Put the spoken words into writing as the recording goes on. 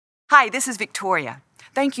Hi, this is Victoria.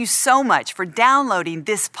 Thank you so much for downloading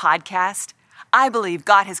this podcast. I believe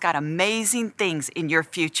God has got amazing things in your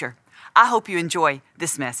future. I hope you enjoy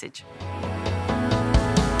this message.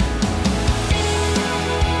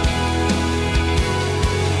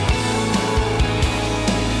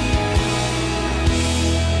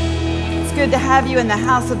 It's good to have you in the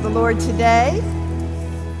house of the Lord today.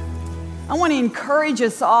 I want to encourage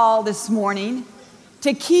us all this morning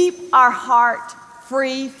to keep our heart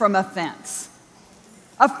free from offense.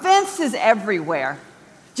 Offense is everywhere.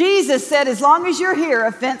 Jesus said, as long as you're here,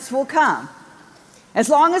 offense will come. As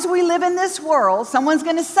long as we live in this world, someone's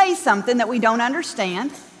going to say something that we don't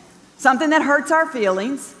understand, something that hurts our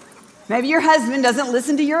feelings. Maybe your husband doesn't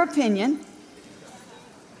listen to your opinion.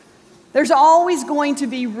 There's always going to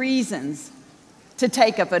be reasons to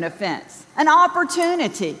take up an offense, an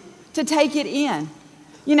opportunity to take it in.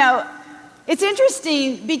 You know, it's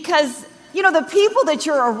interesting because, the people that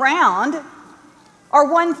you're around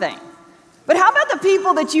are one thing. But how about the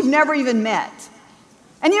people that you've never even met?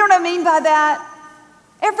 And you know what I mean by that?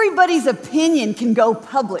 Everybody's opinion can go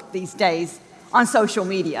public these days on social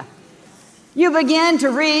media. You begin to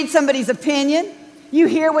read somebody's opinion. You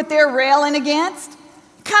hear what they're railing against.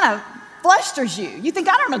 It kind of flusters you. You think,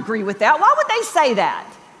 I don't agree with that. Why would they say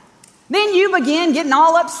that? Then you begin getting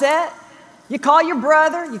all upset. You call your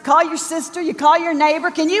brother, you call your sister, you call your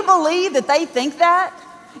neighbor. Can you believe that they think that?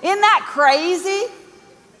 Isn't that crazy?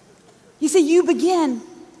 You see, you begin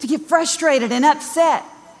to get frustrated and upset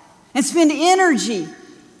and spend energy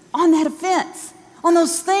on that offense, on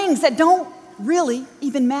those things that don't really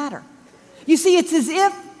even matter. You see, it's as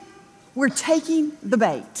if we're taking the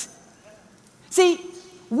bait. See,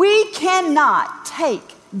 we cannot take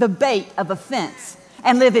the bait of offense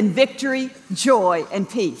and live in victory, joy, and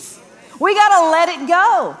peace. We got to let it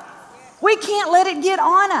go. We can't let it get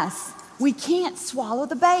on us. We can't swallow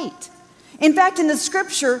the bait. In fact, in the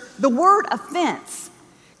scripture, the word offense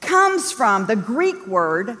comes from the Greek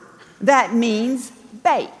word that means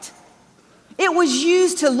bait. It was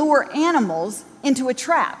used to lure animals into a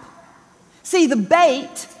trap. See, the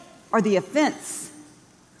bait, or the offense,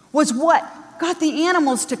 was what got the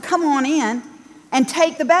animals to come on in and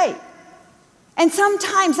take the bait. And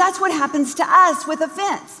sometimes that's what happens to us with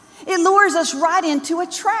offense. It lures us right into a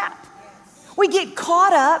trap. We get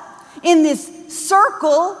caught up in this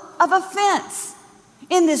circle of offense,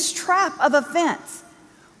 in this trap of offense.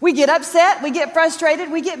 We get upset, we get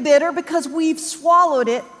frustrated, we get bitter because we've swallowed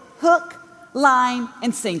it hook, line,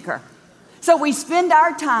 and sinker. So we spend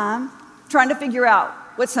our time trying to figure out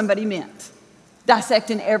what somebody meant,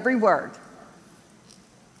 dissecting every word.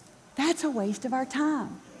 That's a waste of our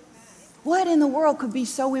time. What in the world could be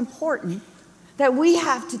so important that we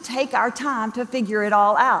have to take our time to figure it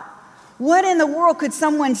all out? What in the world could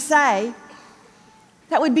someone say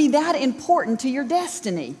that would be that important to your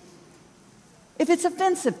destiny if it's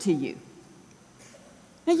offensive to you?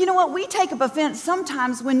 Now, you know what? We take up offense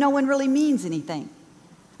sometimes when no one really means anything.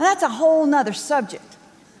 And that's a whole nother subject.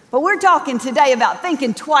 But we're talking today about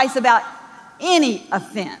thinking twice about any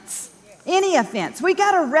offense. Any offense. We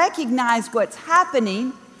got to recognize what's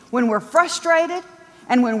happening when we're frustrated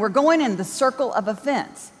and when we're going in the circle of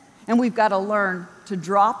offense. And we've got to learn to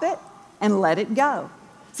drop it and let it go.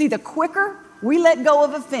 See, the quicker we let go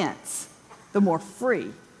of offense, the more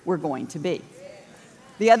free we're going to be.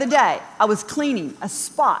 The other day, I was cleaning a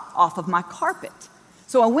spot off of my carpet.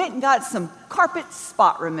 So I went and got some carpet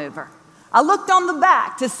spot remover. I looked on the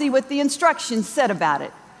back to see what the instructions said about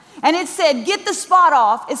it. And it said, get the spot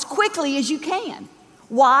off as quickly as you can.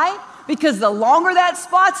 Why? Because the longer that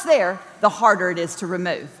spot's there, the harder it is to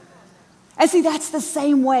remove. And see, that's the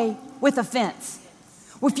same way with offense.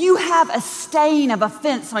 If you have a stain of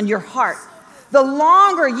offense on your heart, the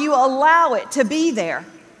longer you allow it to be there,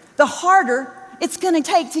 the harder it's going to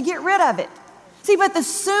take to get rid of it. See, but the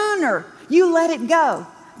sooner you let it go,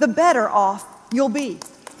 the better off you'll be.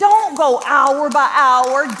 Don't go hour by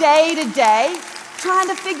hour, day to day, trying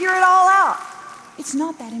to figure it all out. It's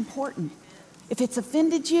not that important. If it's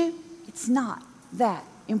offended you, it's not that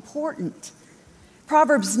important.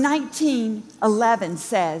 Proverbs 19:11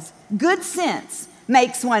 says, good sense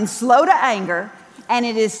makes one slow to anger, and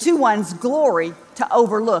it is to one's glory to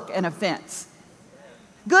overlook an offense.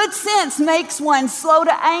 Good sense makes one slow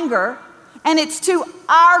to anger, and it's to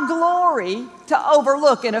our glory to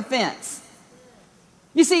overlook an offense.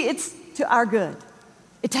 You see, it's to our good.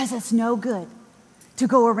 It does us no good to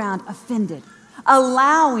go around offended,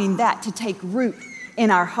 allowing that to take root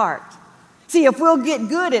in our heart. See, if we'll get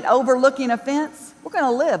good at overlooking offense, we're going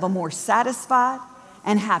to live a more satisfied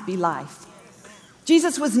and happy life.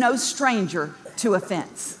 Jesus was no stranger to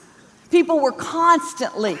offense. People were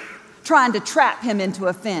constantly trying to trap him into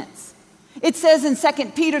offense. It says in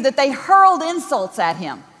 2 Peter that they hurled insults at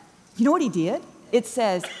him. You know what he did? It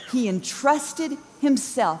says he entrusted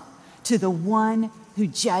himself to the one who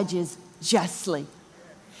judges justly.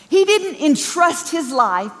 He didn't entrust his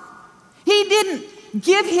life. He didn't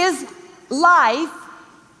give his life,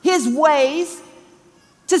 his ways,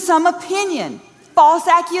 to some opinion, false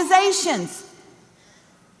accusations.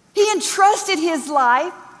 He entrusted his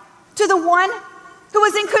life to the one who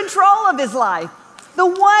was in control of his life, the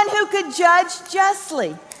one who could judge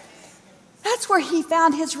justly. That's where he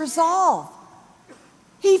found his resolve.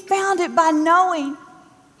 He found it by knowing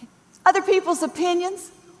other people's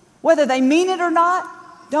opinions, whether they mean it or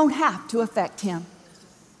not, don't have to affect him.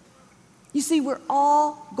 You see, we're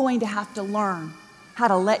all going to have to learn how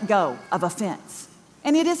to let go of offense.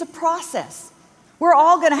 And it is a process. We're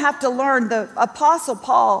all going to have to learn. The Apostle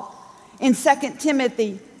Paul in 2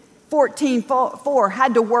 Timothy 14:4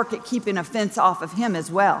 had to work at keeping offense off of him as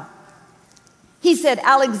well. He said,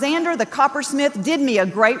 Alexander the coppersmith did me a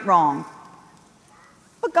great wrong,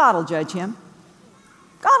 but God will judge him.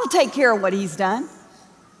 God will take care of what he's done.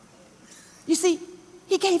 You see,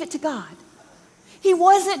 he gave it to God. He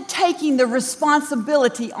wasn't taking the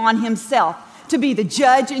responsibility on himself to be the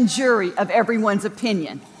judge and jury of everyone's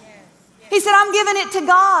opinion. He said, I'm giving it to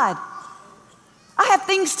God. I have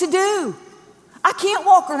things to do. I can't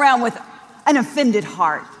walk around with an offended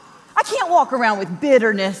heart. I can't walk around with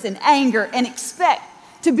bitterness and anger and expect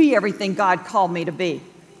to be everything God called me to be.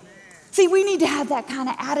 See, we need to have that kind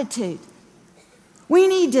of attitude. We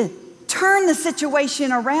need to turn the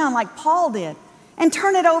situation around like Paul did and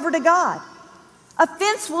turn it over to God.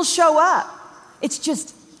 Offense will show up. It's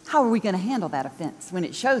just, how are we going to handle that offense when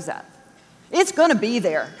it shows up? It's going to be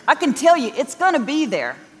there. I can tell you, it's going to be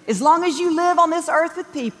there. As long as you live on this earth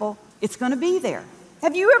with people, it's going to be there.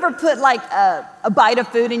 Have you ever put like a bite of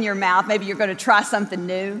food in your mouth? Maybe you're going to try something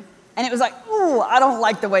new, and it was like, ooh, I don't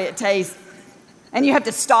like the way it tastes. And you have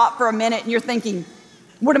to stop for a minute, and you're thinking,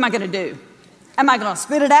 what am I going to do? Am I going to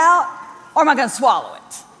spit it out, or am I going to swallow it?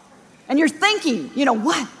 And you're thinking,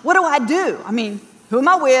 what do I do? I mean, who am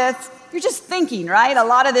I with? You're just thinking, right? A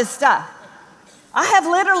lot of this stuff. I have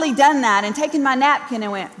literally done that and taken my napkin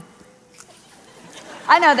and went,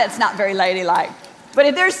 I know that's not very ladylike, but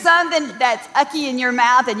if there's something that's ucky in your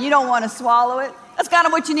mouth and you don't want to swallow it, that's kind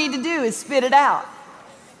of what you need to do is spit it out.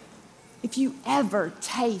 If you ever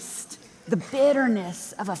taste the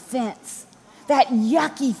bitterness of offense, that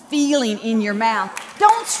yucky feeling in your mouth,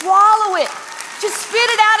 don't swallow it. Just spit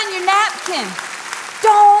it out in your napkin.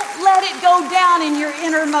 Don't let it go down in your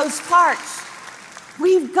innermost parts.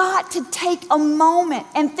 We've got to take a moment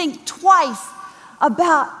and think twice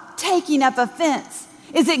about taking up offense.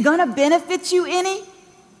 Is it going to benefit you any?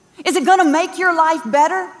 Is it going to make your life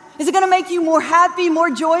better? Is it going to make you more happy, more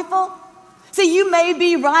joyful? See, you may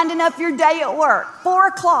be winding up your day at work, 4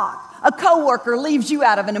 o'clock. A coworker leaves you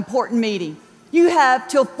out of an important meeting. You have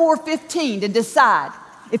till 4:15 to decide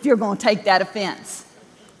if you're going to take that offense.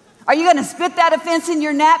 Are you going to spit that offense in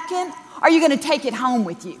your napkin? Are you going to take it home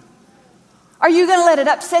with you? Are you going to let it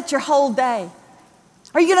upset your whole day?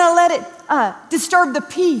 Are you going to let it disturb the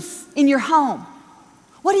peace in your home?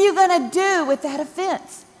 What are you going to do with that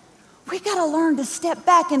offense? We got to learn to step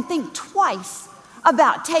back and think twice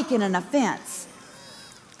about taking an offense.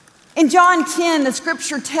 In John 10, the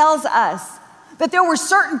scripture tells us that there were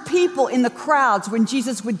certain people in the crowds when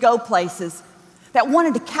Jesus would go places that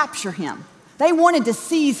wanted to capture him. They wanted to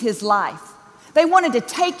seize his life. They wanted to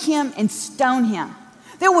take him and stone him.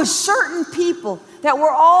 There were certain people that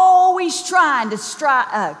were always trying to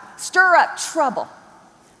stir up trouble.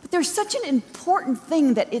 But there's such an important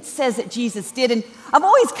thing that it says that Jesus did. And I've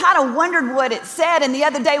always kind of wondered what it said. And the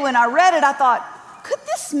other day when I read it, I thought, could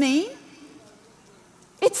this mean?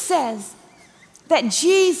 It says that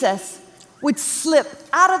Jesus would slip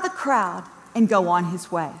out of the crowd and go on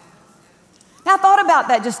his way. Now, I thought about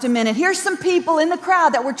that just a minute. Here's some people in the crowd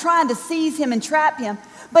that were trying to seize him and trap him,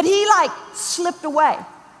 but he slipped away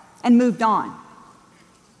and moved on.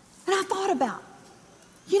 And I thought about,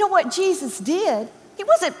 what Jesus did? He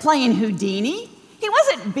wasn't playing Houdini. He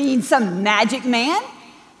wasn't being some magic man.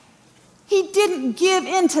 He didn't give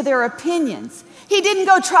in to their opinions. He didn't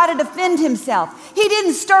go try to defend himself. He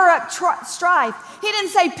didn't stir up strife. He didn't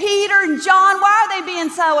say, Peter and John, why are they being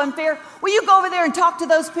so unfair? Will you go over there and talk to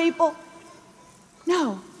those people?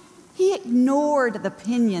 No, he ignored the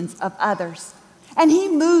opinions of others, and he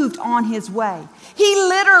moved on his way. He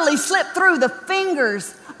literally slipped through the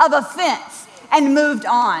fingers of offense and moved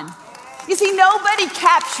on. You see, nobody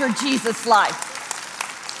captured Jesus'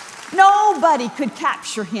 life. Nobody could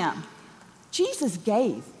capture him. Jesus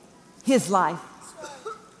gave his life.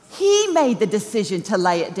 He made the decision to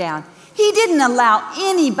lay it down. He didn't allow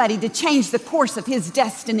anybody to change the course of his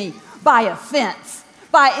destiny by offense,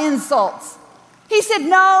 by insults. He said,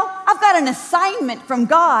 no, I've got an assignment from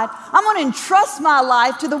God. I'm going to entrust my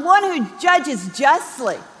life to the one who judges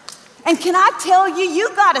justly. And can I tell you,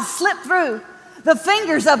 you've got to slip through the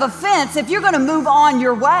fingers of offense if you're going to move on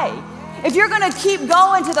your way. If you're going to keep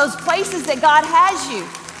going to those places that God has you.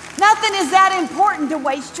 Nothing is that important to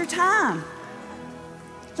waste your time.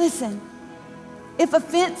 Listen, if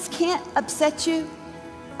offense can't upset you,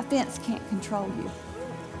 offense can't control you.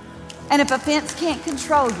 And if offense can't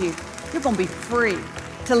control you, you're going to be free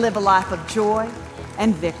to live a life of joy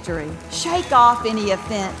and victory. Shake off any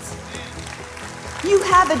offense. You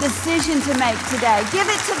have a decision to make today. Give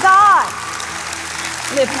it to God.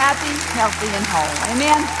 Live happy, healthy, and whole.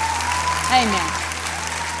 Amen? Amen.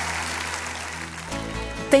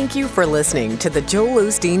 Thank you for listening to the Joel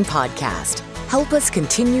Osteen Podcast. Help us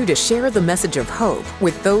continue to share the message of hope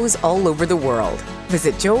with those all over the world.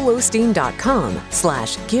 Visit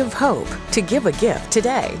joelosteen.com/give hope to give a gift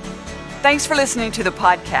today. Thanks for listening to the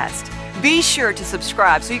podcast. Be sure to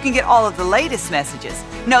subscribe so you can get all of the latest messages.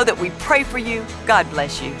 Know that we pray for you. God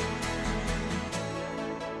bless you.